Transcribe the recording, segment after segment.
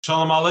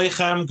Shalom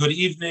Aleichem, good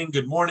evening,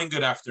 good morning,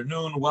 good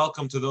afternoon.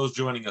 Welcome to those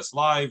joining us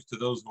live, to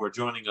those who are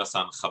joining us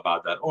on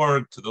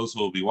Chabad.org, to those who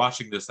will be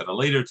watching this at a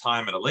later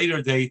time, at a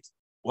later date.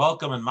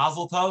 Welcome and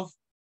Mazel Tov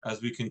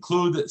as we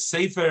conclude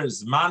Sefer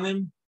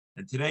Zmanim,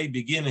 and today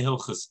begin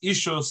Hilchos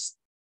Ishus,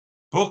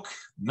 book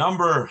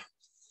number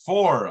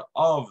 4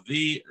 of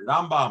the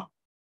Rambam.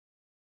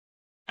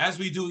 As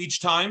we do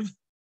each time,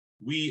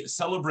 we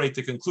celebrate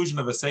the conclusion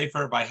of a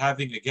Sefer by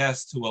having a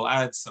guest who will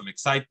add some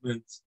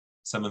excitement,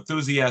 some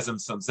enthusiasm,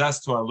 some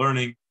zest to our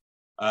learning.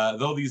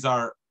 Though these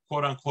are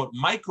quote-unquote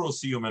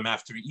micro-siyumim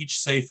after each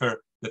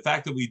sefer, the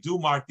fact that we do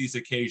mark these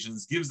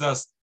occasions gives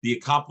us the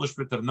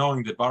accomplishment of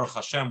knowing that Baruch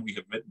Hashem,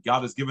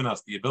 God has given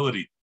us the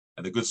ability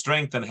and the good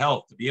strength and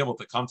health to be able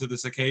to come to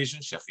this occasion.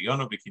 And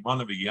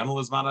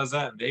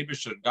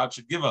God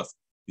should give us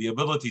the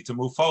ability to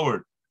move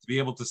forward, to be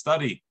able to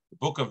study the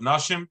book of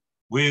Nashim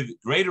with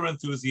greater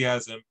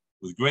enthusiasm,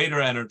 with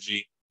greater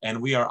energy. And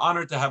we are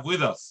honored to have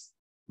with us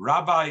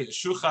Rabbi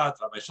Shuchat,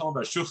 Rabbi Shalom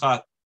Bar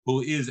Shuchat,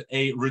 who is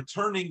a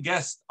returning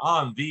guest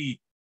on the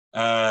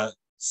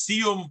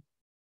Siyum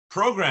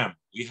program.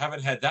 We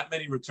haven't had that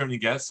many returning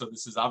guests, so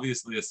this is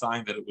obviously a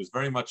sign that it was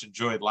very much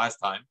enjoyed last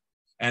time.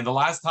 And the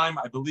last time,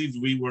 I believe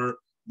we were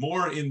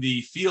more in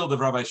the field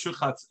of Rabbi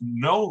Shuchat's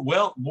more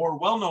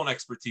well-known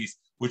expertise,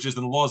 which is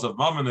in the laws of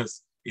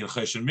Mamonos, in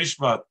Choshen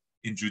Mishpat,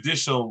 in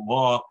judicial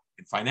law,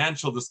 in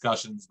financial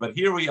discussions. But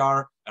here we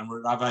are, and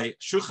Rabbi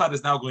Shuchat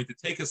is now going to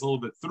take us a little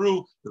bit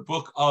through the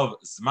book of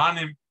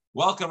Zmanim.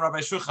 Welcome, Rabbi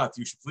Shuchat.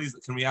 You should please,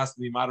 can we ask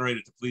the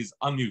moderator to please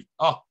unmute?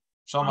 Oh,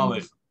 Shalom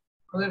Aleichem.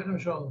 Aleichem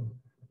Shalom.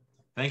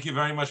 Thank you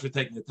very much for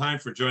taking the time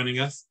for joining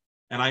us.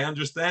 And I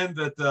understand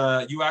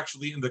that you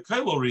actually in the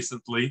Kollel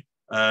recently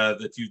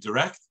that you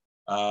direct,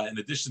 in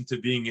addition to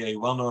being a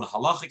well-known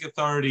halachic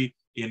authority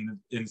in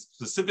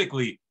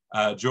specifically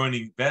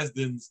joining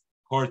Bezdin's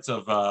courts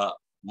of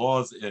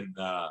laws in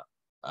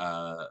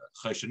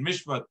Choshen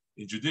Mishpat,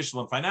 in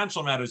judicial and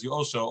financial matters. You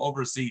also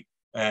oversee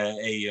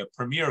a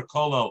premier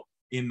kollel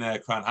in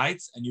Crown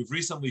Heights, and you've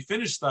recently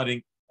finished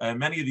studying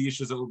many of the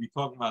issues that we'll be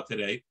talking about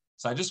today.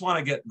 So I just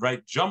want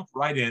to jump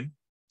right in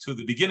to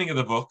the beginning of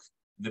the book.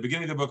 And the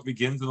beginning of the book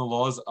begins in the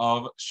laws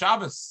of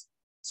Shabbos.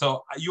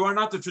 So you are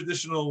not the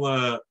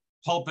traditional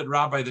pulpit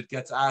rabbi that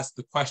gets asked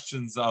the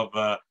questions of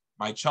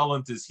my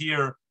cholent is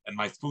here and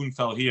my spoon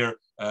fell here.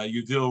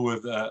 You deal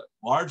with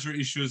larger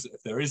issues,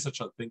 if there is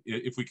such a thing,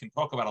 if we can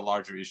talk about a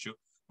larger issue.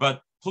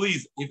 But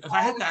please, if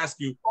I had to ask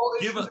you,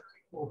 give us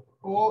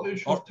all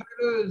issues.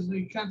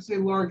 You can't say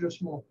large or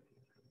small.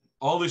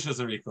 All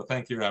issues are equal.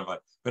 Thank you, Rabbi.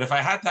 But if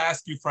I had to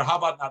ask you for how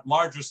about not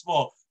large or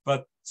small,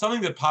 but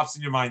something that pops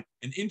in your mind,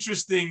 an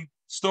interesting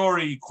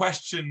story,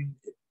 question,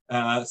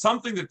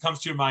 something that comes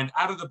to your mind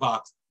out of the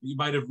box. You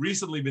might have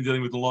recently been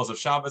dealing with the laws of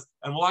Shabbos,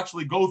 and we'll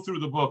actually go through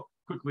the book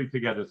quickly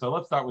together. So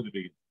let's start with the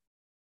beginning.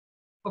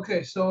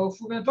 Okay, so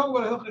if we're going to talk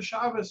about Hilchos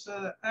Shabbos,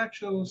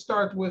 actually we'll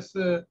start with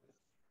the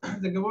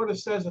Gemara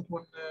says that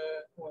when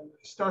you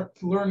start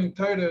learning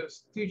Torah,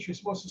 teach, you're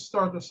supposed to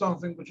start with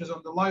something which is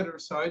on the lighter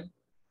side,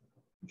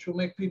 which will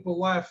make people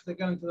laugh. They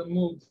get into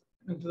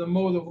the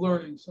mode of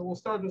learning. So we'll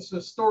start with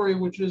a story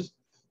which is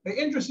an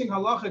interesting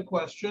halachic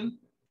question,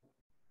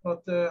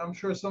 but I'm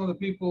sure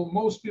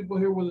most people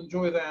here will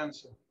enjoy the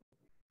answer.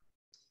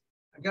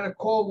 I got a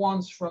call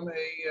once from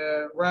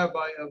a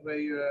rabbi of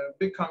a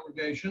big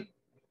congregation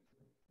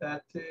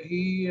that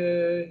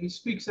he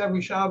speaks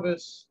every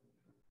Shabbos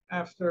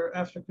after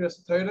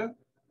Kriyas Torah,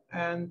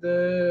 and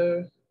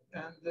there's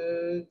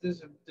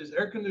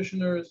air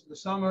conditioners in the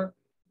summer,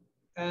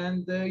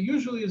 and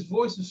usually his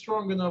voice is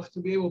strong enough to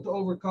be able to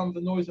overcome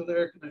the noise of the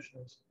air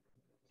conditioners.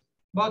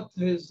 But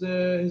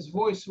his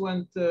voice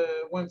went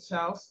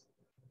south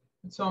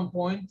at some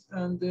point,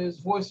 and his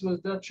voice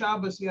was that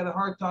Shabbos he had a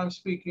hard time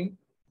speaking,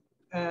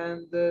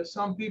 and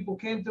some people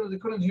came to him, they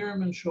couldn't hear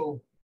him in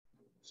shul.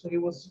 So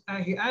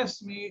he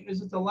asked me,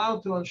 is it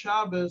allowed to on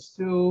Shabbos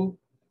to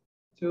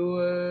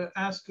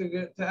ask a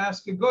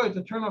guy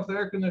to turn off the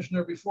air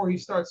conditioner before he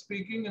starts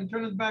speaking and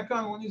turn it back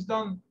on when he's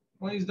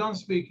done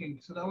speaking,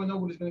 so that way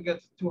nobody's going to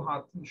get too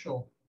hot in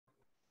shul.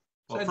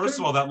 Well, first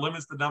of all, that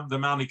limits the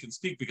amount he can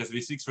speak, because if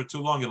he speaks for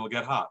too long, it'll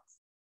get hot.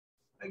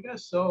 I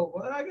guess so.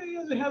 Well, I guess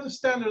he has a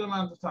standard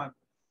amount of time.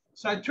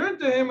 So I turned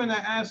to him and I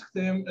asked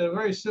him a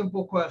very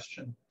simple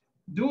question.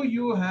 Do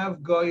you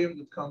have goyim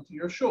that come to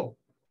your shul?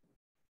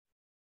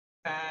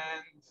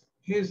 And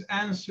his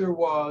answer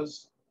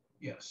was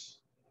yes.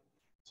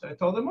 So I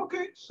told him,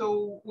 okay,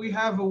 so we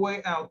have a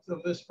way out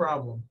of this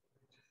problem.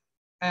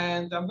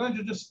 And I'm going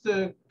to just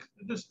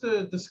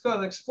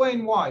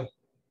explain why.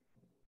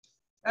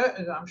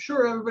 And I'm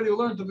sure everybody who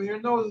learned over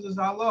here knows this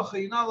halacha.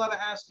 You're not allowed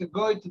to ask a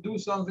guy to do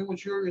something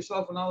which you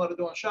yourself are not allowed to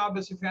do on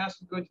Shabbos. If you ask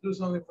a guy to do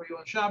something for you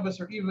on Shabbos,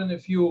 or even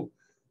if you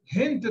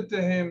hinted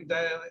to him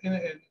that in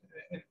an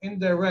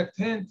indirect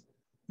hint,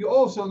 you're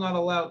also not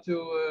allowed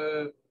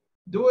to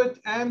do it.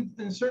 And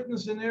in certain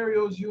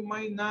scenarios, you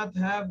may not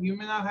have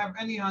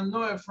any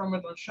hanoah from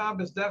it on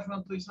Shabbos.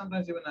 Definitely,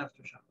 sometimes even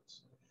after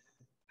Shabbos.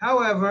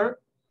 However,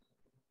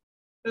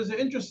 There's an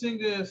interesting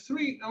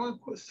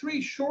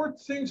three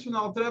short things from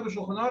Alter Rebbe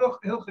Shulchan Aruch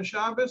Hilchos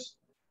Shabbos,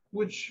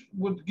 which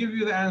would give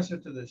you the answer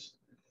to this.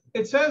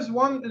 It says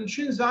one in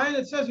Shin Zayin.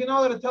 It says you're not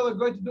allowed to tell a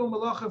guy to do a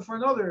malacha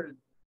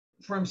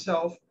for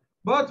himself,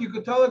 but you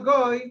could tell a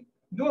guy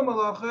do a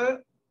malacha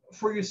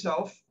for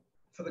yourself,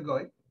 for the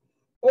guy,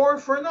 or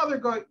for another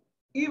guy,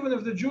 even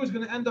if the Jew is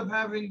going to end up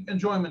having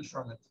enjoyment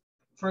from it.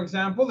 For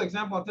example, the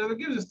example Alter Rebbe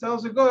gives is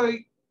tells a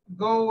guy,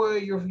 go,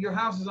 your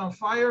house is on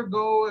fire,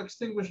 go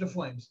extinguish the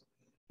flames.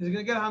 He's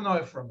going to get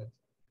hanoi from it.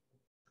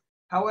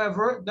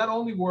 However, that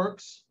only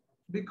works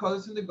because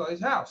it's in the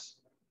guy's house.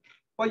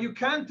 But you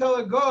can't tell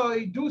a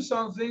guy do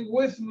something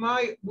with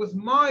my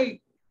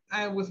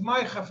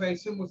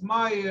chafetzim, with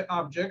my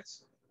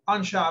objects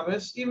on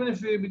Shabbos, even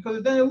if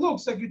because then it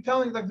looks like you're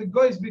telling like the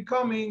guy is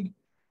becoming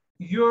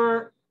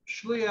your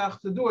shliach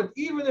to do it,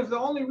 even if the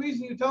only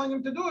reason you're telling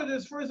him to do it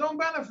is for his own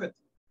benefit,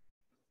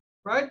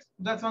 right?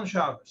 That's on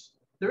Shabbos.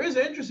 There is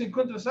an interesting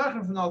Kuntra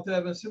Sachem from Alter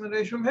Rebbe in Siman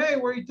Reish Mem Hey,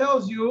 where he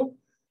tells you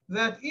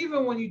that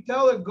even when you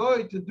tell a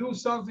guy to do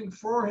something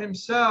for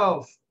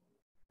himself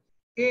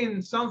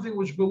in something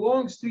which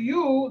belongs to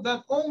you,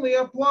 that only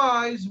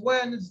applies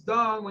when it's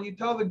done, when you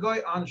tell the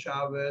guy on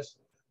Shabbos.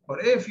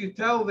 But if you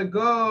tell the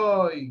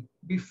guy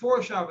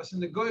before Shabbos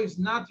and the guy is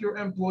not your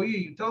employee,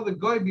 you tell the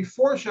guy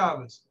before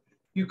Shabbos,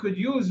 you could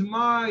use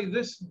my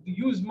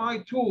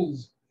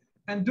tools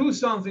and do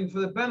something for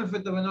the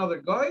benefit of another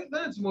guy,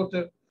 then it's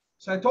mutter.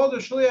 So I told the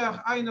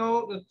shliach, I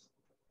know that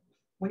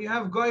when you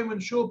have goyim in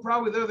shul,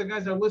 probably they're the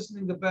guys that are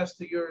listening the best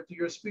to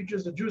your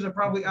speeches. The Jews are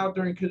probably out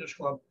during Kiddush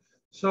Club.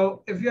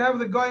 So if you have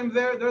the goyim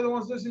there, they're the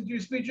ones listening to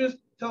your speeches.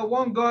 Tell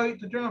one guy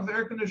to turn off the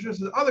air conditioner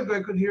so the other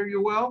guy could hear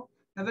you well,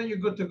 and then you're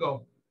good to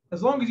go.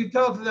 As long as you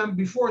tell it to them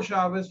before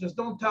Shabbos, just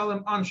don't tell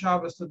them on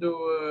Shabbos to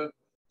do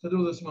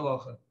this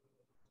malacha.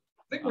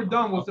 I think we're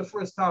done with the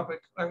first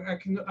topic.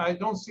 I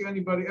don't see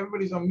anybody.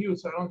 Everybody's on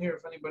mute, so I don't hear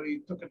if anybody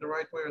took it the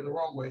right way or the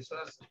wrong way. So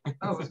I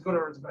don't know if it's good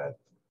or it's bad.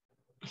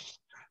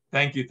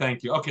 Thank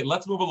you. Okay,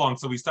 let's move along.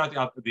 So we start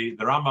the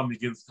Rambam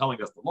begins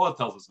telling us the law,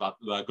 tells us about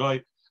the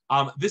goy.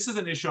 This is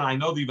an issue, and I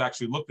know that you've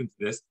actually looked into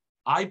this.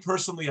 I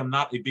personally am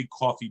not a big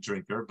coffee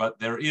drinker, but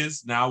there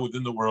is now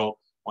within the world,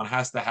 one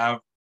has to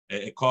have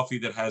a coffee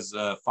that has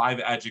 5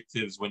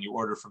 adjectives when you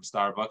order from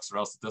Starbucks, or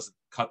else it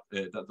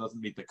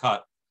doesn't meet the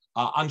cut.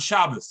 On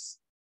Shabbos,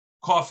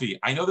 coffee.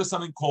 I know there's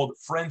something called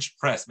French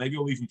press. Maybe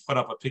we'll even put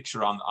up a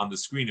picture on the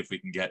screen if we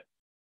can get.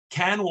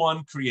 Can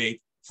one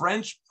create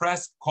French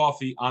press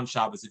coffee on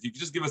Shabbos? If you could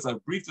just give us a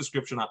brief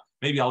description,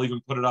 maybe I'll even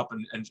put it up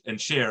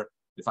and share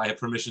if I have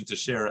permission to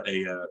share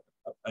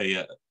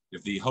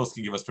if the host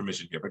can give us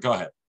permission here. But go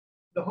ahead.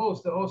 The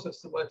host has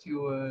to let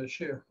you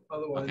share.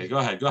 Otherwise, okay, go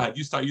ahead.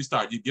 You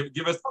start. You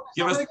give us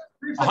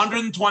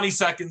 120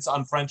 seconds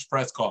on French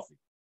press coffee.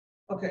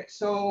 Okay,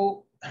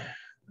 so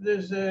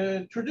there's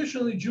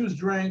traditionally Jews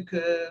drank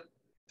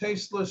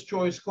tasteless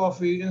choice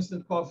coffee,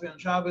 instant coffee on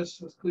Shabbos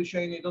with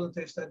cliche, and it doesn't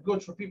taste that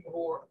good for people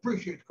who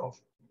appreciate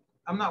coffee.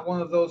 I'm not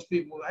one of those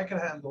people. I can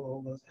handle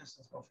all those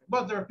instant coffee.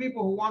 But there are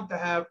people who want to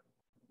have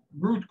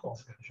brewed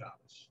coffee on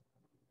Shabbos.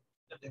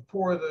 And they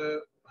pour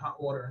the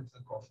hot water into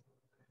the coffee.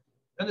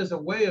 And there's a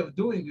way of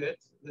doing it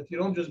that you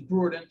don't just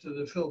brew it into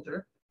the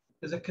filter.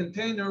 There's a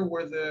container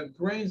where the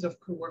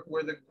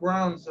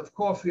grounds of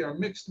coffee are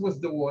mixed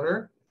with the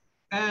water.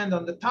 And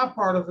on the top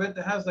part of it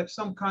has like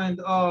some kind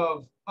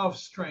of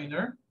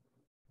strainer.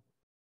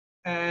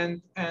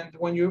 And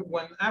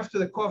when after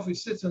the coffee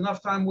sits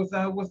enough time with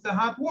the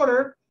hot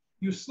water,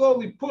 you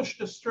slowly push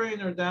the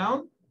strainer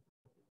down.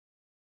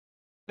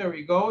 There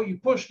you go. You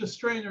push the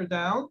strainer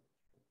down.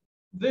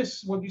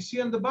 This, what you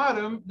see on the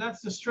bottom,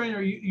 that's the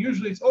strainer.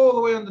 Usually it's all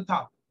the way on the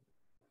top.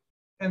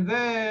 And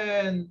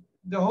then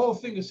the whole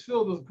thing is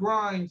filled with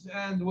grinds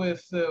and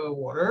with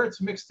water.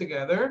 It's mixed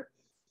together.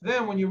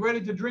 Then when you're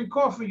ready to drink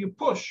coffee, you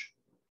push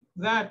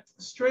that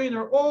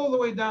strainer all the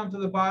way down to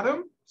the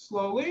bottom,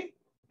 slowly.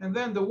 And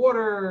then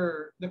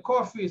the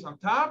coffee is on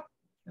top,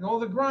 and all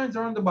the grinds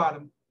are on the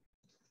bottom.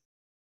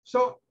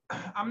 So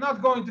I'm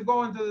not going to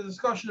go into the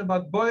discussion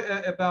about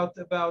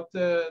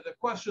the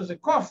questions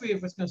of coffee,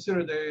 if it's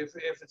considered if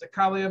it's a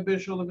kalia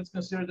bishul, if it's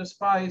considered a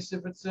spice,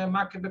 if it's a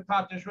makebe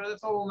patish.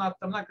 That's all not.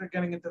 I'm not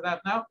getting into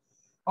that now.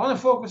 I want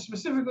to focus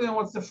specifically on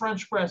what's the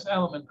French press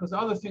element, because the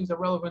other things are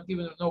relevant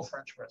even if no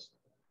French press.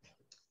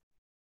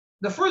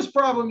 The first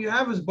problem you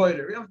have is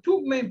biter. You have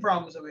 2 main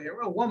problems over here.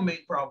 Well, one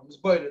main problem is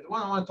biter. The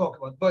one I want to talk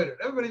about, biter.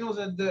 Everybody knows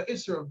that the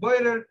Isser of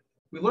biter.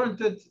 We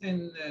learned it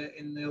in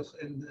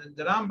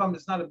the Rambam.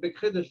 It's not a big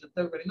chiddush that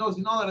everybody knows.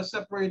 You know how to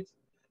separate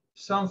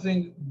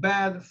something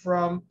bad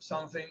from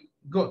something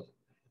good.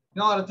 You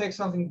know how to take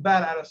something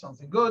bad out of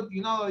something good.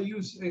 You know how to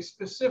use a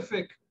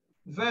specific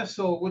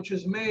vessel which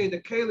is made, a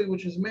keli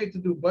which is made to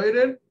do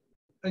biter,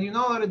 and you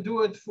know how to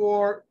do it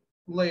for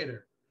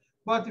later.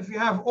 But if you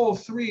have all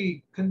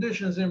 3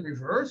 conditions in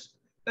reverse,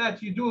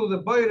 that you do the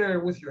biter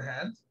with your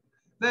hand,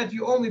 that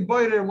you only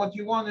biter what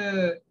you want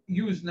to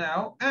use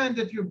now, and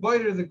that you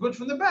biter the good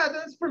from the bad,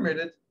 then it's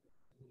permitted.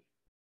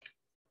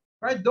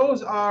 right?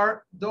 Those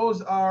are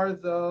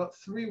the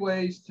three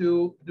ways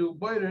to do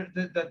boiler,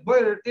 that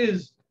boiler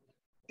is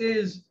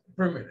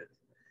permitted.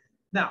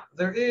 Now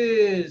there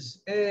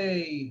is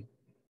a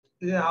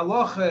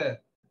halacha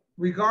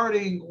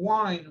regarding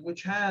wine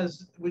which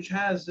has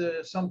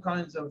some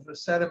kinds of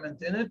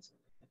sediment in it,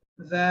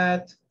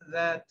 that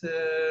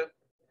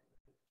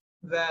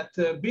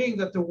being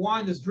that the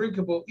wine is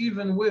drinkable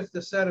even with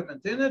the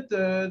sediment in it,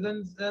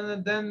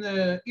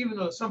 then even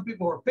though some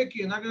people are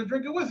picky and not going to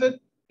drink it with it,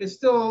 it's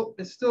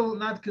still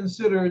not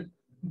considered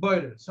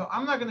boiler. So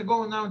I'm not going to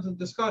go now into the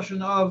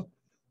discussion of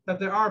that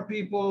there are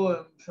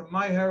people from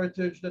my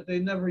heritage that they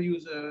never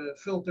use a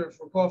filter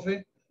for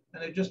coffee,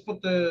 and they just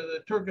put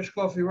the Turkish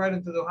coffee right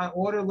into the hot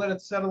water, let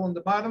it settle in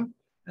the bottom,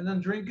 and then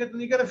drink it,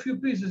 and you get a few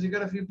pieces.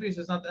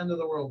 Not the end of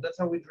the world. That's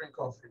how we drink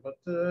coffee. But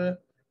the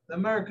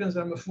Americans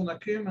are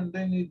mefunakim, and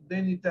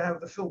they need to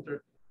have the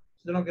filter,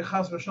 so they don't get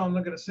chas v'shalom,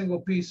 don't get a single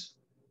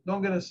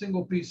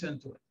piece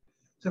into it.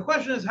 So the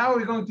question is, how are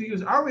we going to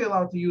use? Are we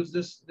allowed to use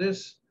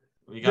this?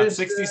 We got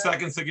 60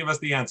 seconds to give us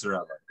the answer,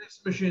 Rabbi. This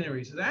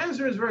machinery. So the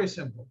answer is very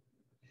simple.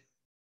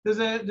 There's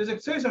a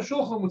Ktseis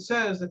HaShulchan which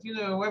says that,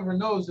 whoever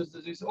knows, there's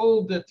these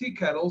old tea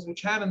kettles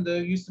which had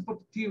used to put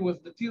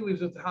the tea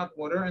leaves with the hot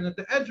water, and at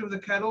the edge of the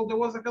kettle there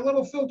was like a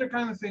little filter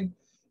kind of thing.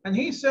 And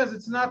he says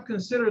it's not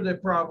considered a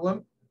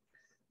problem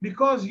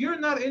because you're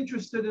not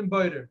interested in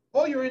boiler.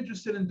 All you're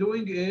interested in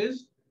doing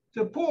is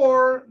to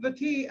pour the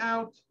tea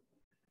out.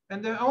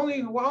 And the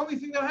only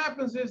thing that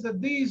happens is that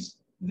these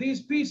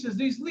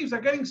leaves are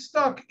getting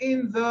stuck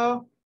in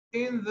the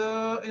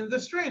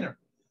strainer.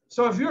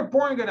 So if you're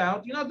pouring it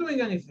out, you're not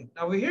doing anything.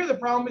 Now over here, the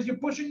problem is you're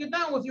pushing it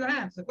down with your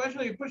hands. The question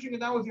of you're pushing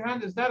it down with your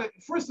hand is that,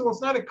 first of all,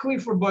 it's not a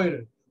kli for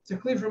boiler. It's a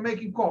kli for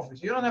making coffee.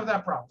 So you don't have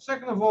that problem.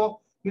 Second of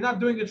all, you're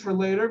not doing it for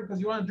later because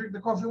you want to drink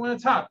the coffee when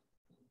it's hot.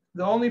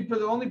 The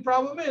only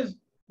problem is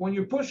when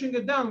you're pushing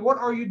it down, what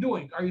are you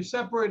doing? Are you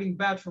separating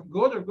bad from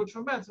good or good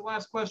from bad? It's the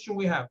last question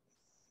we have.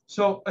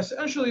 So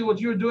essentially what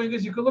you're doing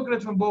is you can look at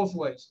it from both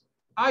ways.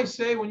 I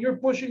say when you're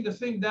pushing the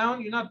thing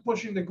down, you're not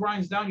pushing the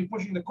grinds down, you're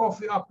pushing the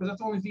coffee up because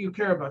that's the only thing you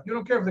care about. You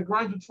don't care if the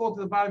grinds would fall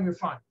to the bottom, you're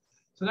fine.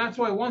 So that's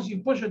why once you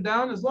push it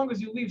down, as long as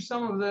you leave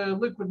some of the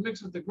liquid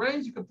mixed with the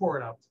grains, you can pour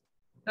it out.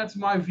 That's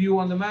my view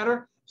on the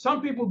matter.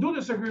 Some people do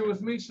disagree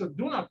with me, so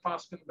do not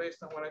paskin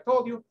based on what I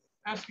told you.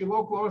 Ask your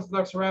local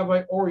Orthodox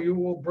rabbi or you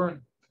will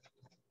burn.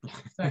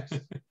 Thanks.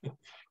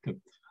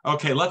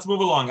 Okay, let's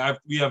move along.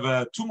 We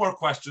have 2 more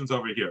questions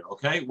over here.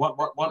 Okay,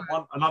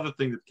 another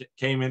thing that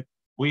came in.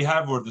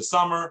 We're the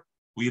summer.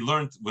 We're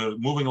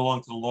moving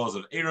along to the laws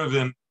of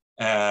Eruvin.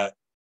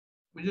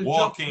 We just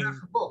walking.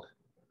 Half a book.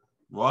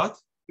 What?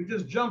 We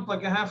just jumped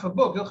like a half a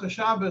book. Hilchos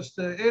Shabbos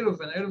to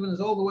Eruvin. Eruvin is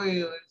all the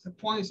way to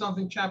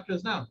 20-something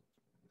chapters now.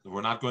 So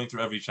we're not going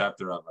through every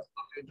chapter, Rabbi.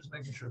 Okay, just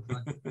making sure.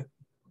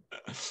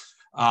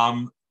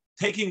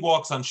 Taking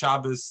walks on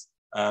Shabbos.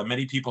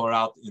 Many people are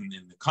out in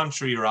the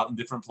country or out in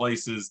different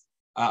places.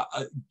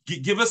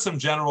 Give us some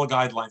general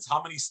guidelines.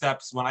 How many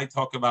steps? When I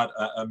talk about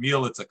a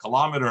meal, it's a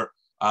kilometer.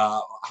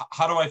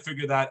 How do I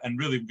figure that? And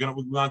really,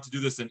 we want to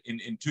do this in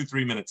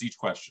 2-3 minutes each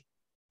question.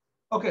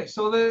 Okay,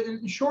 so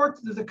in short,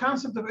 there's a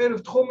concept of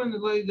Erev Tchumen.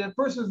 The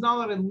person is not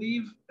allowed to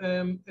leave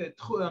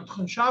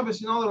on Shabbos.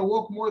 You're not allowed to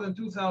walk more than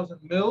 2,000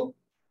 mil,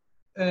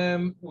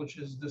 which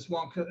is this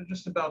one,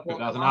 just about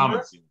 2,000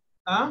 amas.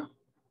 Huh?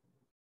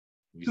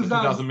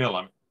 2,000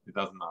 mil.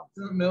 2,000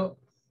 mil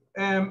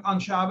on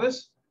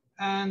Shabbos.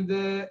 And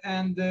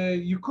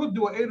you could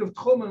do an Erev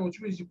Tchumen, which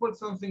means you put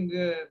something,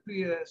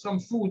 some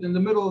food in the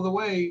middle of the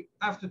way.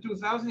 After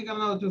 2,000, you got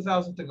another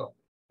 2,000 to go.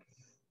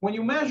 When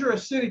you measure a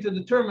city to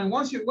determine,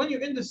 when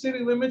you're in the city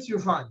limits, you're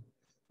fine.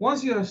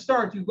 Once you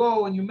start, you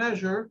go and you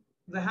measure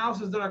the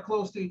houses that are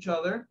close to each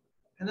other,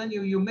 and then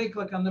you make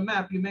like on the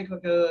map, you make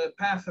like a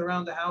path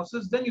around the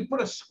houses. Then you put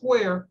a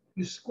square,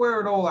 you square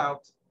it all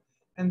out,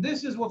 and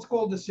this is what's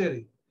called the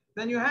city.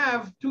 Then you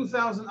have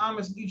 2,000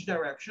 amas in each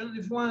direction.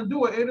 If you want to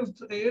do a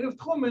Erev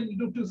Tchumen, you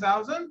do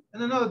 2,000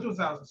 and another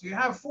 2,000. So you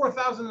have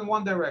 4,000 in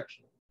one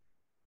direction.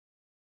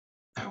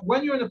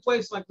 When you're in a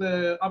place like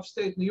the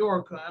upstate New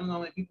York, I don't know how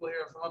many people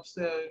here from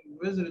upstate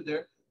visited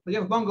there, but you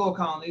have bungalow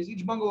colonies.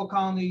 Each bungalow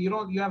colony,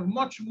 you have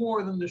much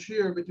more than the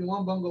shear between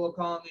one bungalow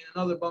colony and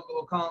another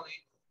bungalow colony.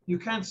 You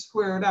can't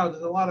square it out.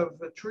 There's a lot of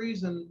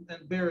trees and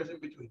bears in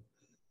between.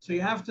 So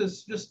you have to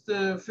just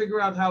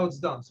figure out how it's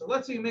done. So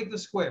let's say you make the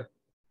square.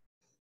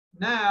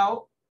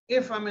 Now,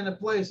 if I'm in a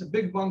place, a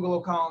big bungalow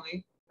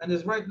colony, and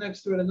there's right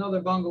next to it another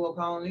bungalow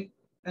colony,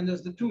 and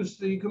there's the two,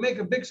 so you can make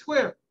a big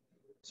square.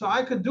 So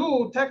I could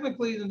do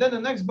technically, and then the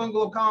next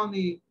bungalow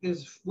colony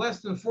is less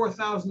than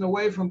 4,000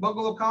 away from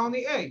bungalow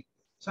colony A.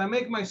 So I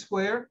make my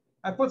square,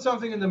 I put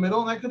something in the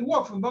middle, and I could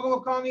walk from bungalow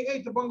colony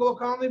A to bungalow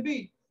colony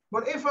B.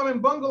 But if I'm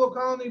in bungalow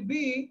colony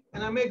B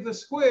and I make the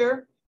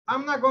square,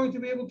 I'm not going to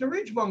be able to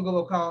reach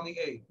bungalow colony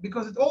A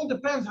because it all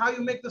depends how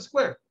you make the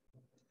square.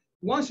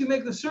 Once you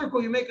make the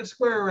circle, you make a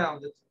square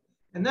around it.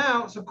 And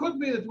now, so it could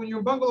be that when you're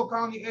in bungalow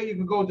colony A, you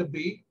can go to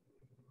B.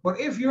 But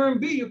if you're in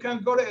B, you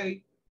can't go to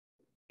A.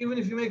 Even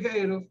if you make an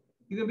Erev,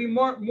 you can be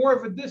more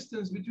of a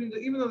distance between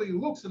even though it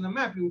looks on the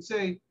map, you would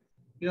say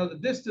the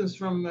distance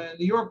from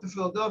New York to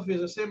Philadelphia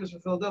is the same as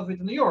from Philadelphia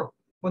to New York.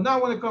 But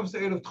not when it comes to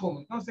Erev Tchumen.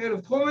 When it comes to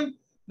Erev Tchumen,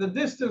 the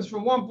distance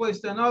from one place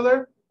to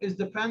another is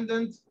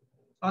dependent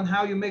on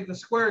how you make the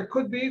square. It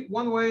could be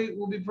one way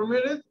will be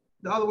permitted,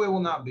 the other way will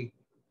not be.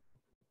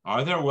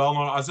 Are there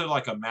well-known? Is there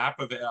like a map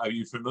of it? Are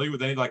you familiar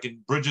with any, like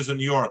in bridges in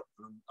New York?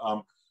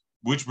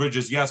 Which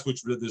bridges yes,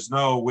 which bridges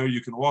no, where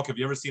you can walk? Have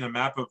you ever seen a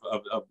map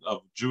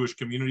of Jewish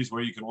communities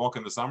where you can walk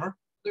in the summer?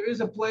 There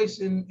is a place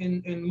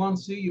in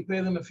Monsey. You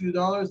pay them a few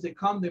dollars. They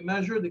come, they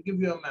measure, they give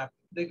you a map.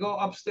 They go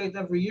upstate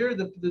every year.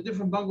 The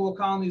different bungalow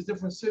colonies,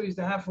 different cities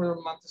they have for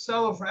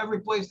Monticello. For every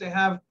place they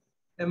have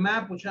a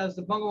map which has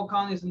the bungalow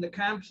colonies and the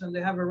camps, and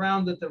they have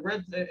around it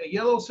a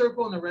yellow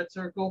circle and a red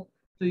circle,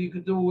 so you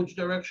could do which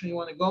direction you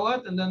want to go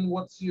at, and then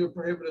what's you're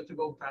prohibited to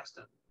go past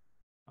it.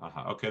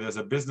 Okay, there's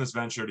a business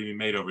venture to be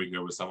made over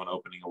here with someone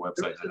opening a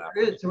website.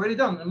 It's already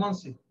done in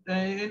Monsey.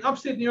 In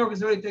upstate New York,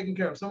 it's already taken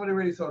care of. Somebody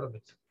already thought of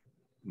it.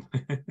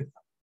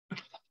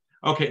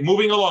 Okay,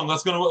 moving along.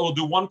 We'll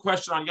do one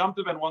question on Yom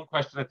Tov and one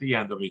question at the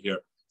end over here.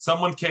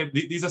 Someone came.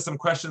 These are some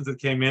questions that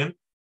came in.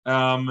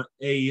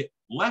 A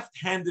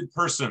left-handed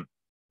person,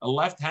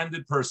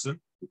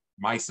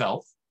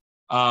 myself.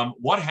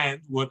 What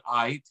hand would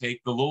I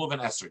take the lulav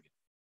and esrog?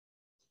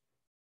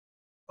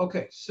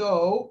 Okay,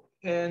 so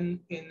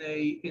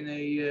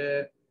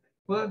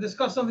we'll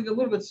discuss something a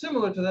little bit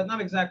similar to that,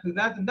 not exactly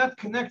that, and that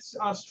connects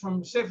us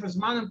from Sefer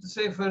Zmanim to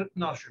Sefer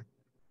Nashim.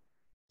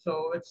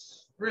 So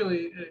it's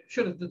really,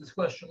 should have did this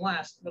question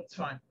last, but it's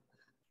fine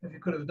if you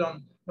could have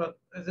done. But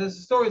there's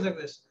stories like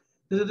this.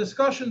 There's a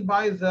discussion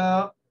by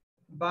the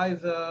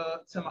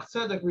Tzemach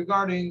Tzedek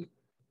regarding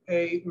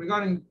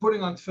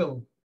putting on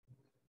tefillin.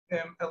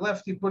 A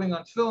lefty putting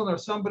on tefillin, or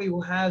somebody who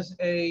has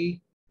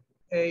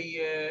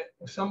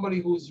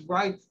somebody who was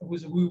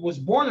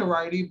born a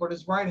righty, but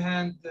his right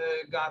hand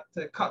got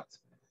cut,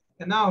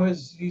 and now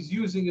he's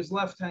using his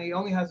left hand. He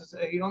only has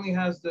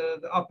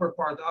the upper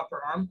part, the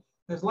upper arm.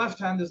 His left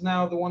hand is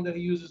now the one that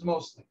he uses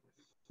mostly.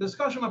 The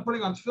discussion about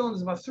putting on tefillin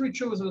is about 3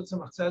 tshuvas of the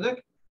Tzemach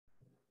Tzedek.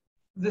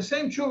 The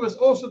same tshuvas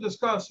also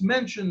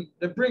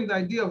that bring the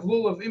idea of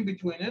lulav in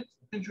between it,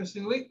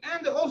 interestingly,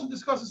 and it also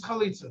discusses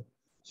chalitza.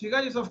 So you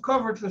got yourself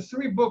covered for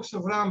 3 books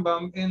of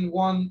Rambam in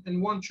one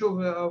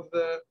tshuva of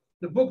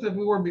the book that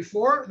we were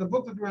before, the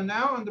book that we're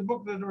now, and the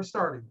book that we're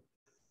starting.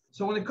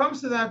 So when it comes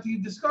to that, he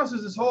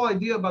discusses this whole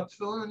idea about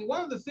tefillin, and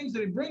one of the things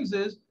that he brings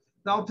is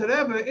the Alter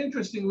Rebbe,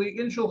 interestingly,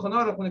 in Shulchan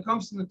Aruch, when it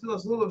comes to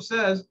Netilas Lulav,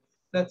 says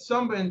that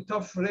somebody in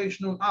Taf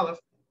Reish Nun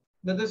Aleph,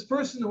 that this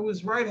person who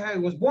was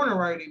right-handed was born a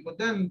righty, but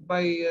then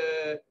by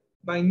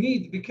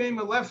need became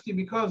a lefty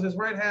because his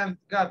right hand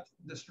got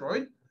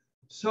destroyed.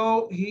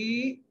 So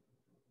he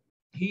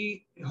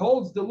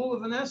holds the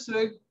lulav and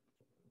esrog.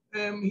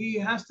 He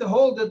has to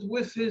hold it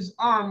with his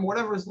arm,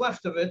 whatever is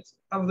left of it,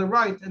 of the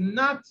right, and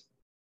not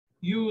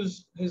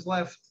use his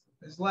left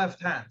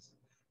hand.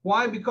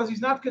 Why? Because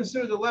he's not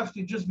considered a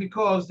lefty just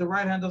because the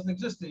right hand doesn't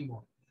exist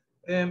anymore.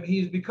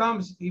 He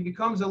becomes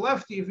a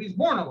lefty if he's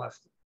born a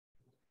lefty.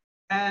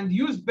 And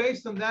used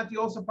based on that, he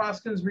also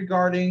paskins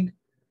regarding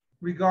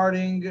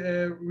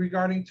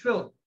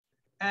tefillin.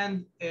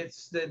 And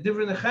it's the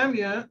Divrei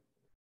Nehemiah,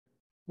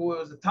 who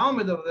was the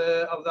Talmud of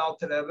the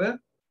Alter Rebbe,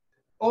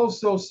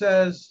 also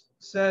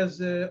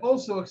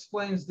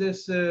explains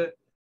this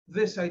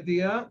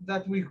idea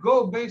that we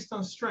go based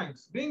on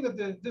strength. Being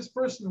that this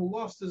person who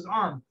lost his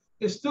arm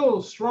is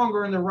still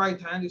stronger in the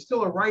right hand, he's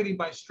still a righty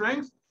by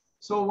strength.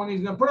 So when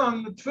he's going to put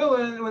on the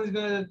tefillin, when he's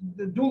going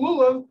to do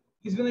lulav,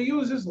 he's going to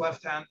use his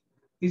left hand.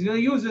 He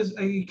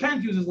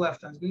can't use his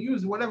left hand. He's going to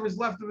use whatever is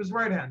left of his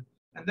right hand.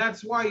 And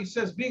that's why he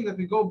says, being that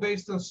we go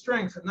based on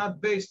strength and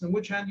not based on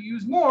which hand you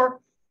use more,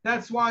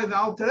 that's why the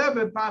Alter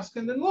Rebbe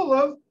paskin in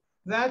lulav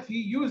that he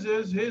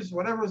uses his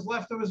whatever is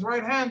left of his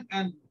right hand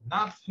and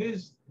not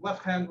his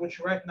left hand, which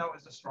right now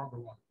is the stronger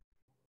one.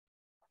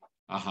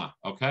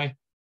 Okay.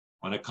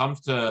 When it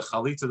comes to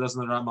chalitza, doesn't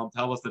the Rambam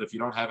tell us that if you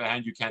don't have a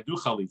hand, you can't do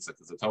chalitza,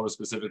 because the Torah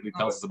specifically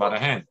tells us about a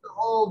hand?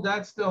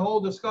 That's the whole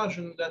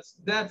discussion. That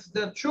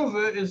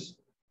tshuva is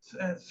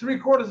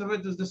 3/4 of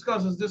it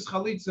discusses this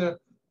chalitza,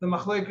 the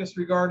machlekes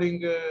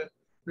regarding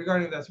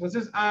that. So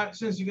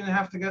since you're going to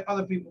have to get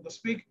other people to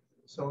speak,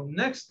 so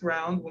next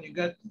round when you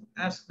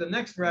ask the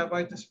next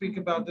rabbi to speak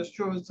about this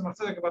tshuva Tzemach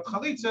Tzedek about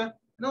chalitza,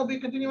 and it'll be a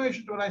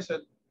continuation to what I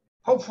said.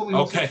 Hopefully.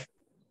 Okay.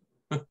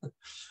 All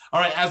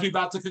right. As we're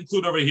about to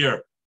conclude over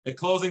here. A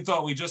closing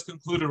thought. We just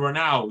concluded.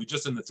 We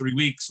just in the 3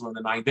 weeks. We're in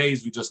the 9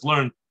 days. We just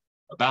learned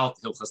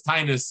about Hilchas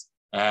Tainus.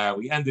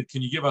 We ended.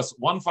 Can you give us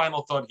one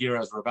final thought here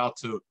as we're about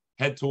to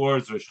head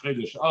towards Rosh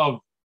Chodesh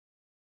Av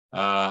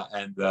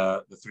and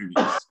the 3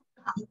 weeks?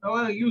 I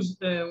want to use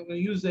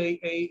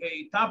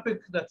a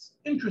topic that's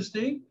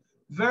interesting,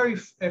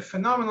 a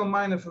phenomenal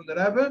minor from the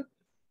Rebbe,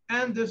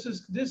 and this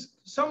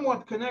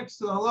somewhat connects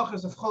to the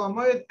halachas of Chol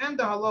HaMoed and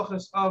the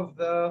halachas of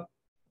the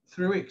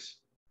 3 weeks.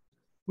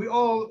 We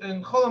all know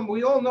in Chol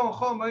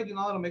HaMoed you're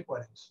not allowed to make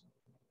weddings.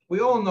 We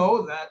all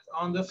know that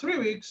on the 3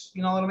 weeks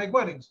you're not allowed to make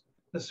weddings.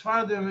 The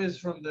Sfardim is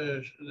from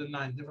the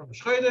 9 different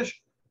Rosh Chodesh,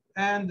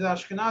 and the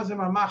Ashkenazim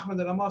are machmer.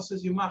 The Rama says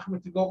you machmer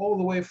to go all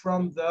the way from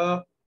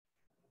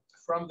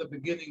the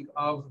beginning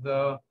of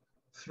the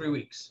 3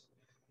 weeks.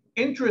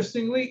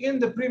 Interestingly, in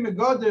the Pri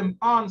Megadim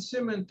on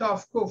Siman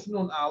Taf Kuf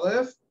Nun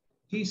Aleph,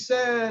 he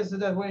says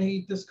that when he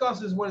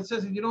discusses what it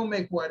says that you don't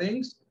make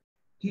weddings,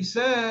 he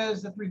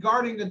says that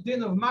regarding the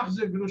din of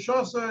machzir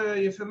grushasa,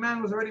 if a man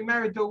was already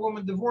married to a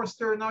woman, divorced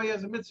her, now he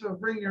has a mitzvah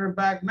of bringing her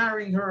back,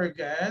 marrying her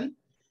again.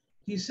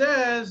 He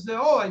says the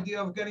whole idea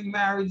of getting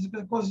married is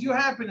because you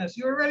happiness.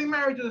 You're already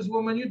married to this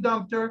woman, you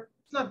dumped her.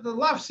 It's not the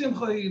laf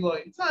simcha hiloi.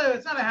 It's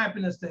not a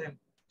happiness to him.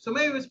 So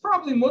maybe it's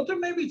probably mutter,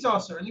 maybe it's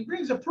aser. And he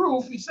brings a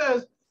proof. He says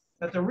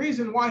that the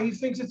reason why he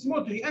thinks it's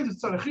mutter, he ends at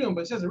tzarechiyum,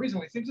 but he says the reason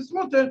why he thinks it's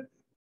mutter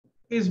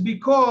is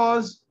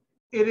because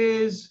it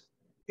is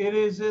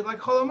like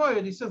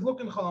Cholamoyed. He says, look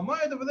in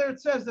Cholamoyed over there.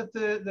 It says that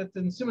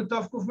in Siman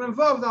Tov Kuf Mem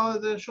Vav,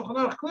 the Shulchan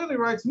Aruch clearly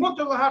writes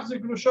mutter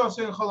lahachzik grushasa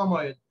in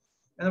Cholamoyed,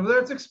 and over there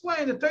it's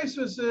explained. The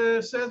Tosfos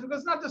says because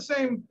it's not the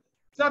same.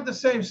 It's not the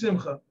same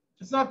simcha.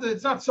 It's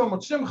not so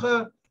much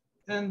simcha.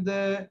 And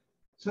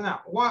so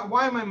now,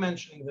 why am I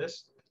mentioning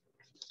this?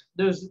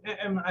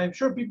 And I'm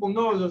sure people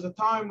know there's a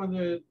time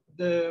when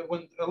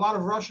when a lot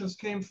of Russians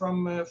came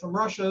from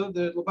Russia,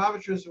 the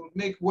Lubavitchers would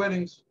make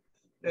weddings.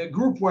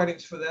 Group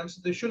weddings for them, so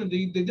they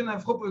didn't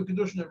have chuppah and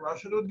kedushin in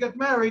Russia. They would get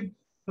married,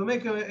 they'll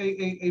make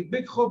a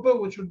big chuppah,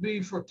 which would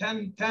be for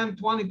 10,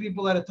 20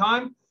 people at a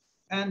time,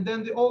 and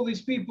then all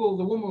these people,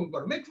 the woman would go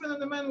to mikveh, and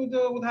the man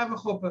would have a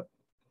chuppah.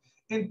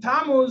 In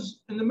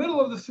Tammuz, in the middle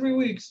of the 3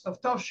 weeks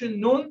of Tafshin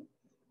Nun,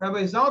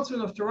 Rabbi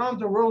Zaltzman of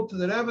Toronto wrote to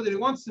the Rebbe that he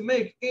wants to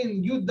make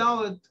in Yud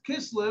Dalet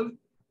Kislev,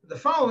 the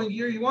following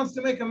year, he wants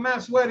to make a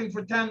mass wedding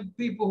for 10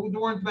 people who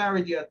weren't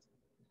married yet.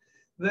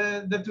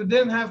 That we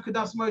didn't have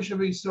Kedas Moshe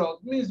Yisrael.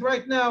 It means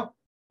right now,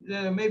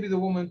 maybe the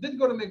woman didn't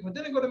go to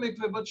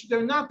mikveh, but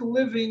they're not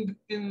living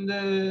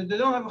they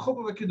don't have a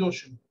chuppah of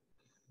kedushin.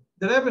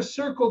 The Rebbe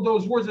circled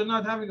those words of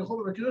not having a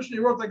chuppah of kedushin. He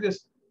wrote like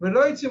this: and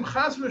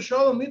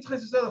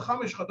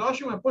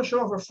push it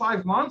over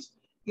 5 months.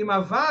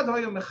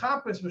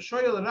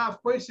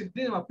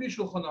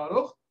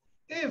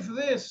 If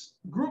this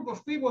group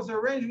of people that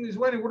are arranging this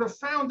wedding would have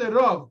found a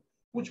Rav,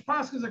 which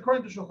passes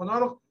according to Shulchan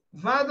Aruch,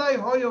 Vaday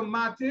hoyo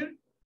matir,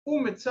 he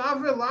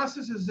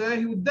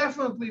would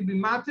definitely be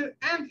matir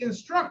and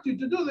instruct you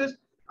to do this.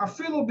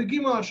 Afilu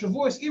begimal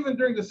hashavuos, even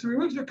during the 3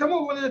 weeks. But come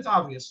over when it's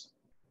obvious.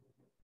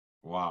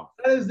 Wow,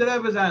 that is the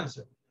Rebbe's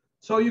answer.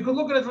 So you could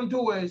look at it from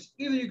 2 ways.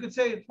 Either you could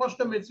say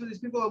these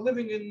people are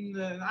living in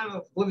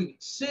living in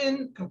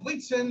sin,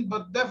 complete sin,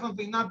 but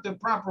definitely not the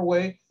proper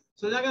way.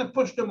 So they're not going to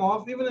push them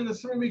off. Even in the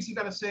 3 weeks, you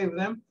got to save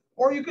them.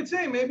 Or you could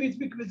say maybe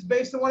it's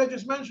based on what I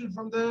just mentioned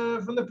from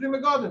the Pri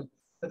Megadim.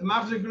 That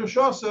machzik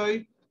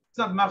grushasa, it's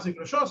not machzik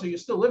grushasa, you're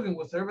still living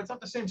with her, but it's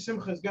not the same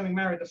simcha as getting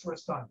married the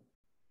first time.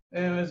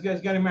 And as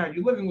getting married,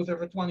 you're living with her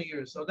for 20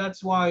 years. So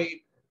that's why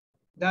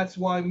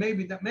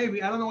maybe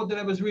I don't know what the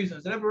Rebbe's reason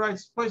is. The Rebbe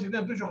writes,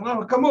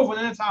 come over,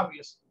 and then it's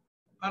obvious.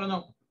 I don't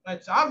know.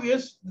 It's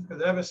obvious because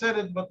the Rebbe said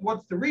it, but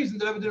what's the reason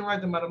the Rebbe didn't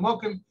write the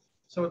Maramokim?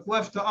 So it's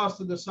left to us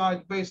to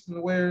decide based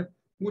on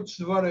which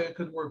svara it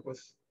could work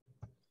with.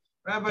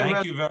 Rabbi,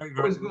 thank you very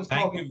much. I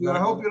hope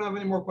you don't have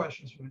any more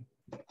questions for me.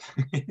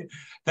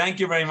 Thank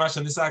you very much.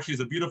 And this actually is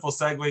a beautiful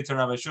segue to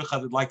Rabbi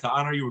Shuchad. I'd like to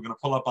honor you. We're going to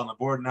pull up on the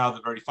board now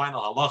the very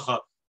final halacha,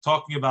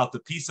 talking about the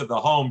peace of the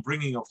home,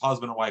 bringing of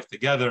husband and wife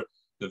together,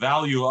 the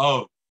value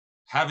of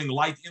having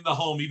light in the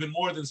home, even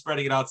more than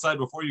spreading it outside.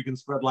 Before you can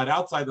spread light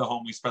outside the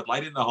home, we spread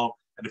light in the home.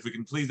 And if we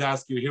can please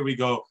ask you, here we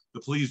go, to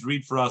please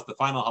read for us the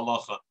final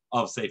halacha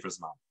of Sefer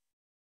Zman.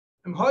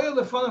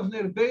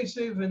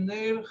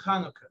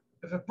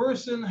 If a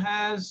person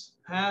has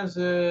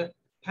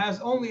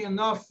only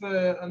enough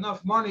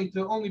money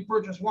to only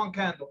purchase one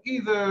candle,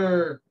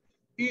 either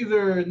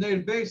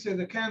Neir Beisei,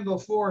 the candle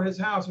for his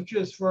house, which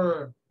is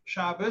for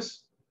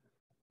Shabbos,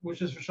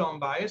 which is for Shalom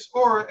Bayis,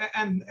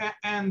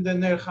 and the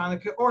Neir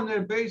Chanukah, or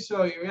Neir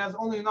Beisei, he has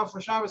only enough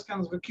for Shabbos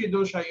candles for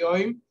Kiddush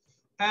Hayoim,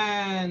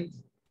 and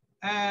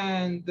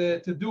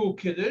to do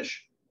Kiddush.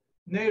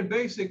 Neir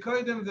Beisei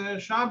Kodim, the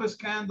Shabbos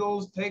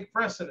candles take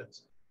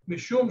precedence.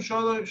 Mishum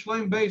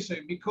Shloim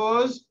Beisei,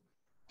 because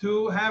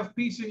to have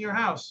peace in your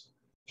house.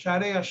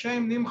 Sharei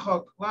Hashem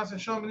Nimchak,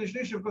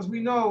 because we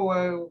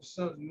know,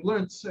 so we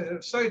learned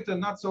Saita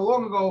not so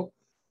long ago,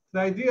 the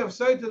idea of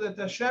Saita that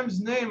Hashem's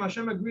name,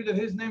 Hashem agreed that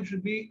his name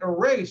should be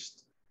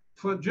erased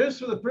just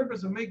for the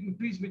purpose of making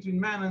peace between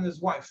man and his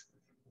wife.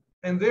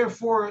 And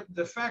therefore,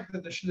 the fact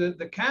that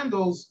the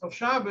candles of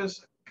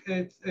Shabbos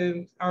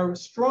are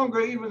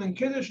stronger even in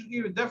Kiddush, and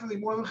even definitely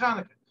more than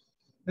Chanukah.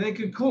 Then it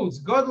concludes,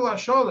 Gadol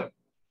HaSholem,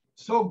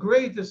 so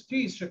great is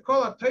peace. The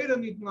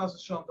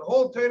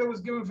whole Torah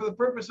was given for the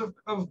purpose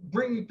of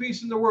bringing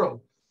peace in the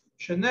world.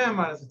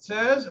 As it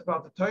says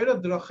about the Torah,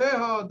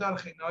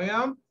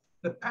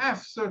 the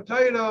paths of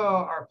Torah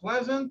are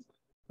pleasant,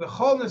 and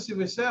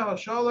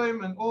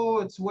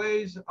all its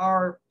ways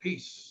are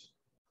peace.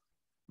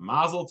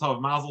 Mazel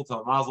tov, mazel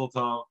tov, mazel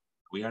tov.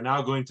 We are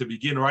now going to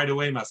begin right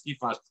away. We're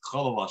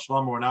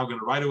now going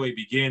to right away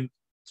begin.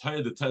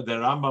 The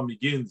Rambam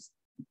begins.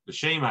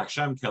 B'Shem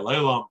Hashem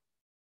Kelelam.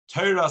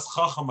 Torah's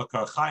chacham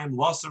akarchaim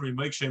lasari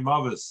meikshe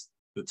mavis.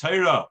 The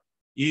Torah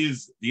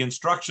is the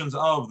instructions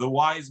of the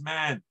wise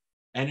man,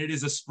 and it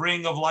is a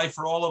spring of life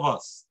for all of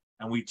us.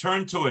 And we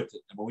turn to it,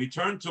 and when we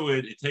turn to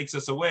it, it takes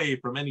us away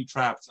from any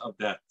traps of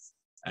death.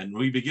 And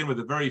we begin with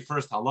the very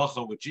first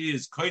halacha, which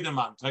is before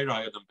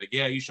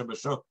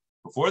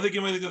the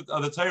giving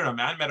of the Torah, a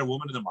man met a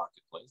woman in the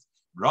marketplace.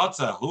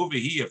 Ratza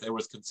huvihi, if there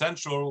was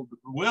consensual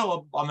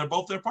will on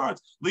both their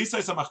parts, then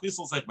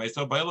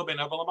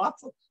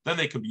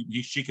they can be,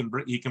 he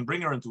can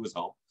bring her into his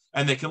home,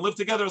 and they can live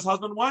together as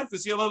husband and wife. But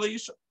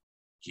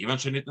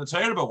once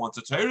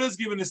a Torah is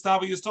given,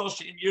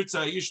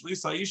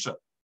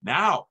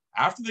 now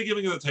after the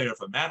giving of the Torah,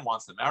 if a man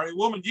wants to marry a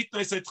woman,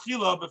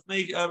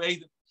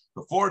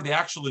 before they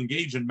actually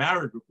engage in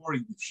marriage, before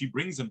she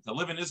brings him to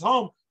live in his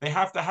home, they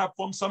have to have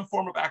some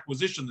form of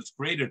acquisition that's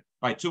created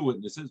by two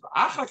witnesses.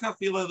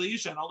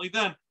 And only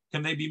then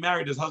can they be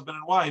married as husband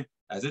and wife.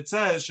 As it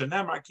says, a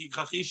man has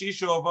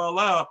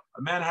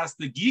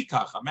to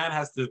gikach, a man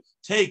has to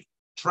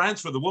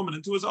transfer the woman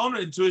into his owner,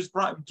 into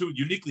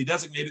uniquely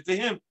designated to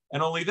him,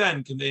 and only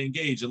then can they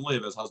engage and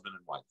live as husband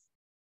and wife.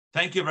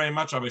 Thank you very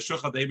much, Rabbi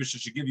Shuchat. The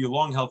Eibusha should give you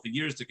long, healthy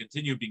years to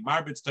continue being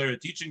Marbitz Torah,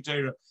 teaching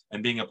Torah,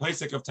 and being a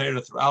Pesach of Torah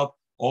throughout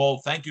all.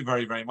 Thank you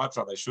very, very much,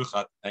 Rabbi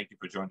Shuchat. Thank you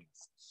for joining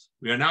us.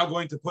 We are now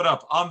going to put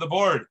up on the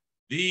board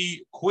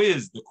the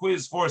quiz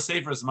for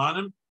Sefer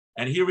Zmanim.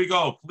 And here we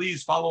go.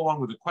 Please follow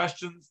along with the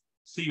questions.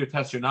 See your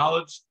test your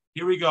knowledge.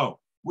 Here we go.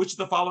 Which of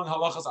the following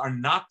halachas are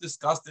not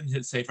discussed in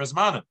his Sefer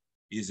Zmanim?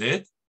 Is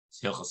it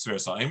Hilchos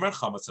Sfiras HaOmer,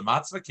 Chametz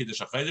HaMatzvah,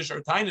 Kiddush HaChodesh,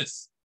 or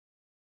Tainus?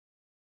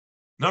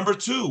 Number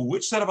 2,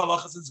 which set of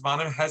halachas in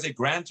Zmanim has a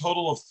grand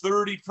total of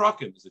 30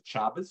 prakim? Is it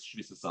Shabbos,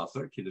 Shvis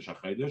HaSaser, Kiddush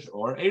HaChodesh,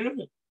 or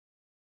Erevin?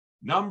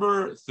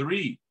 Number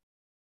 3,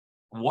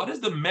 what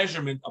is the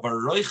measurement of a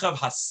Roichav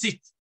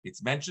Hasit?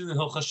 It's mentioned in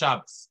Hilchos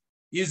Shabbos.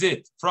 Is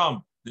it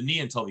from the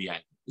knee until the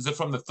ankle? Is it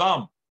from the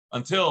thumb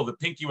until the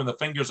pinky when the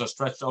fingers are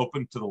stretched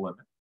open to the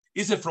limit?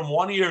 Is it from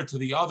one ear to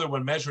the other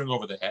when measuring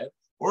over the head?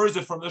 Or is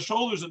it from the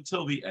shoulders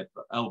until the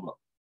elbow?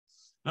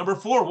 Number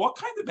 4, what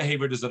kind of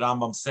behavior does the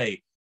Rambam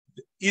say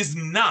is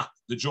not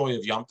the joy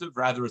of Yom Tov,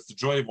 rather it's the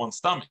joy of one's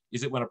stomach?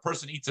 Is it when a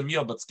person eats a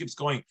meal but skips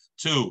going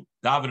to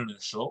daven in a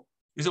shul?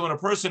 Is it when a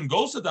person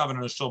goes to daven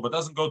in a shul but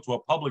doesn't go to a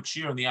public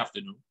shir in the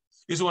afternoon?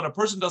 Is it when a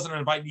person doesn't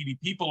invite needy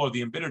people or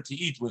the embittered to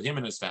eat with him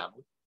and his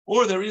family?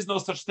 Or there is no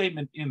such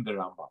statement in the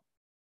Rambam?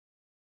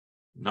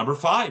 Number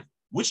 5,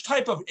 which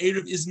type of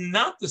Erev is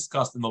not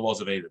discussed in the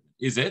laws of Erev?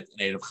 Is it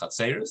an Erev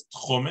Chatzeres,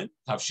 Tchumen,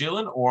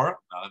 Tavshilin, or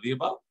none of the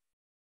above?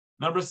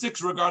 Number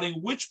 6,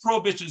 regarding which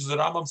prohibitions the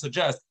Rambam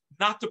suggests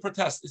not to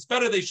protest. It's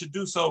better they should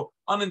do so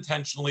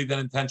unintentionally than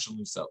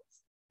intentionally so.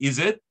 Is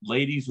it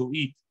ladies who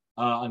eat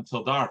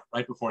until dark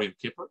right before Yom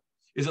Kippur?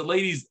 Is it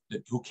ladies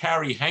who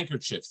carry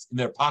handkerchiefs in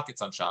their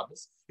pockets on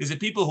Shabbos? Is it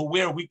people who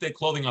wear weekday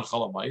clothing on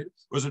Chol HaMoed?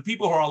 Or is it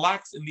people who are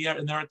lax in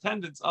their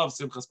attendance of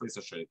Simchas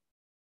Pesach Sheni?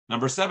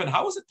 Number 7,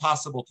 how is it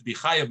possible to be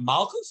Chayav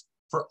Malchus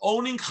for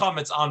owning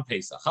chametz on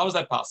Pesach? How is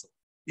that possible?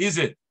 Is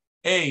it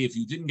A, if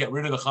you didn't get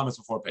rid of the chametz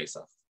before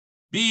Pesach?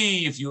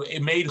 B, if you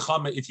made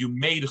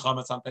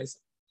chametz on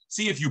Pesach?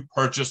 C, if you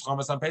purchased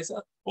chametz on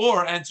Pesach?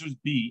 Or answers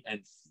B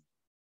and C.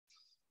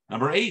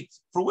 Number 8,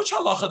 for which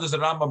halacha does the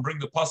Rambam bring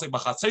the pasuk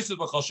b'chatzeisus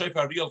b'chol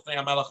shofar riyal fnei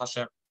HaMelech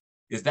Hashem?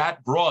 Is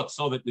that brought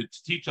so that to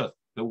teach us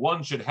that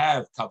one should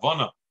have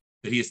kavana,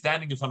 that he is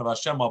standing in front of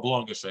Hashem while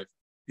blowing a shofar?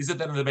 Is it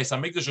that in the Beis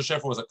Hamikdash a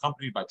shofar was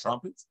accompanied by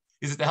trumpets?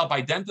 Is it to help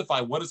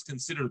identify what is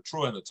considered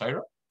true in the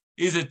Torah?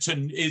 Is it to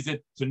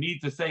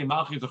need to say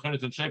Malchus,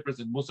 Zocheres, and Shofars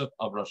in Musaf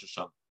of Rosh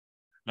Hashanah?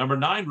 Number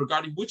 9,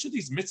 regarding which of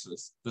these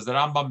mitzvahs does the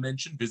Rambam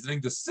mention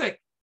visiting a sick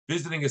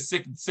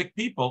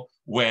people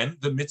when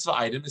the mitzvah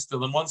item is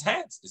still in one's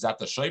hands? Is that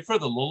the shofar,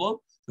 the lulav,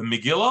 the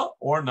megillah,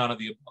 or none of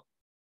the above?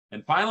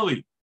 And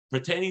finally,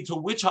 pertaining to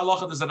which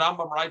halacha does the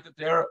Rambam write that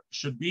there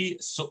should be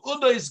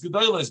su'udas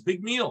gedolos,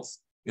 big meals?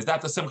 Is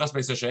that the Simchas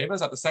Pesach Sheva? Is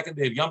that the second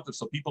day of Yom Tov,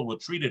 so people would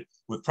treat it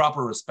with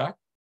proper respect?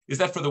 Is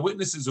that for the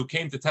witnesses who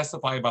came to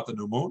testify about the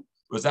new moon?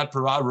 Or is that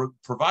providing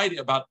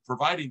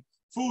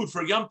food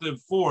for Yom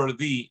Tov for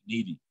the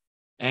needy?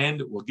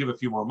 And we'll give a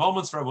few more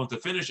moments for everyone to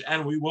finish,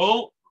 and we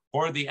will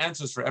record the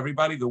answers for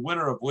everybody, the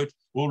winner of which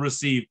will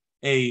receive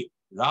a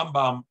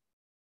Rambam.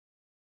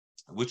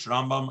 Which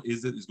Rambam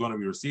is going to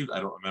be received? I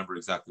don't remember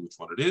exactly which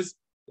one it is.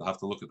 You'll have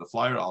to look at the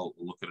flyer. I'll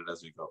look at it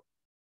as we go.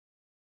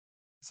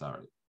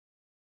 Sorry.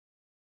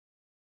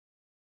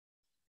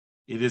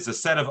 It is a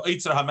set of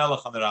Eitzer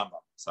HaMelech on the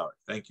Rambam. Sorry,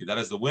 thank you. That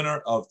is the winner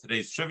of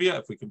today's trivia.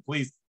 If we can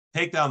please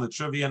take down the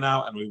trivia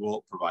now, and we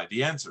will provide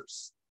the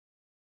answers.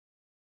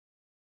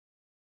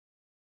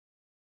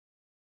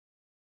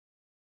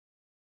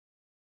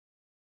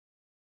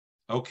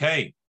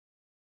 Okay.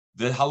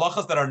 The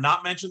halachas that are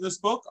not mentioned in this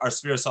book are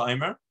Sfiras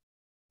HaOmer.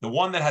 The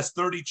one that has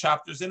 30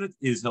 chapters in it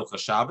is Hilchos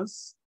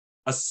Shabbos.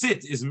 A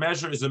sit is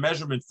a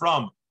measurement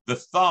from the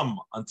thumb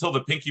until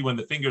the pinky when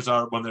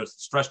they're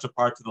stretched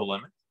apart to the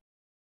limit.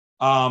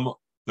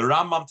 The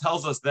Rambam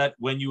tells us that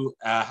when you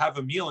have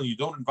a meal and you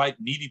don't invite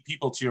needy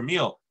people to your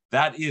meal,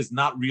 that is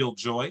not real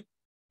joy.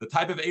 The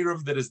type of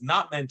Erev that is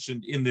not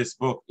mentioned in this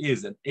book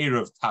is an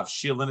Erev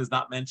Tavshilin, is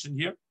not mentioned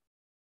here.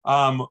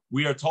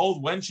 We are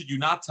told, when should you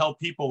not tell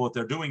people what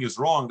they're doing is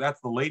wrong?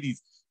 That's the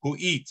ladies who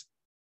eat,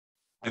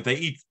 if they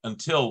eat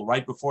until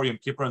right before Yom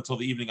Kippur, until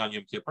the evening on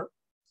Yom Kippur.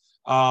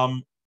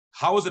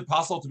 How is it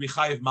possible to be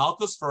Chayiv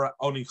Malkus for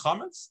owning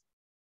chametz?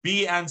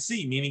 B and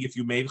C, meaning if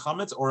you made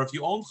chametz or if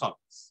you own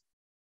chametz.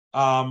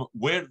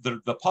 Where the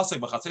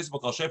pasuk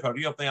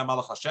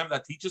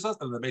that teaches us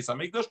that in the Beis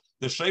Hamikdash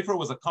the shofar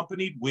was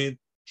accompanied with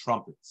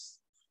trumpets.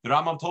 The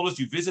Rambam told us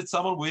you visit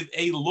someone with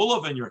a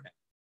lulav in your hand.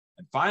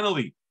 And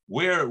finally,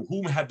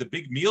 whom had the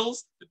big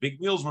meals? The big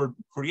meals were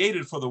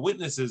created for the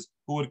witnesses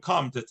who would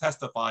come to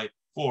testify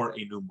for a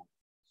new moon.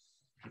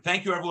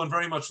 Thank you everyone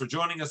very much for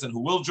joining us, and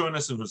who will join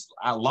us and who's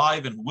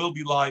live and who will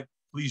be live.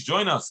 Please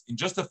join us in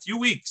just a few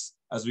weeks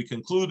as we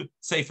conclude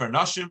Sefer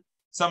Nashim.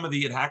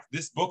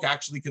 This book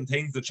actually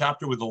contains the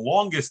chapter with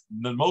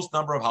the most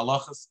number of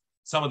halachas.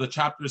 Some of the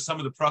chapters, some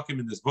of the prakim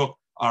in this book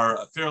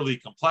are fairly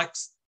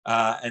complex.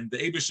 And the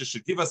Eibusha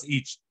should give us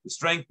each the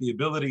strength, the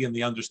ability, and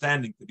the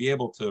understanding to be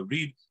able to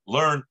read,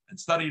 learn, and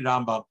study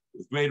Rambam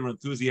with greater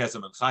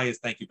enthusiasm and chayas.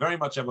 Thank you very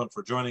much, everyone,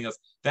 for joining us.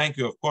 Thank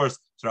you, of course,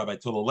 to Rabbi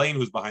Tula Lane,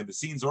 who's behind the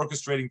scenes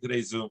orchestrating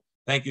today's Zoom.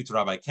 Thank you to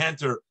Rabbi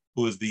Cantor,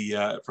 who is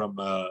from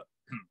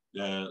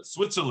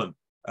Switzerland,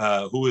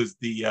 who is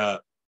the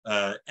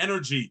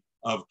energy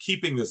of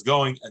keeping this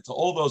going, and to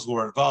all those who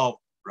are involved,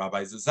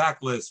 Rabbi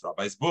Zazaklis,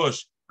 Rabbi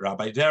Bush,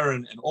 Rabbi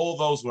Darren, and all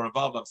those who are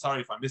involved. I'm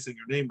sorry if I'm missing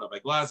your name, Rabbi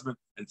Glasman,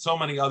 and so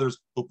many others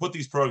who put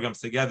these programs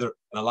together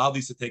and allow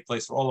these to take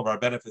place for all of our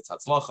benefits.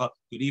 Hatzlacha,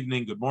 good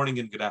evening, good morning,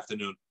 and good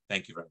afternoon.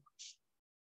 Thank you very much.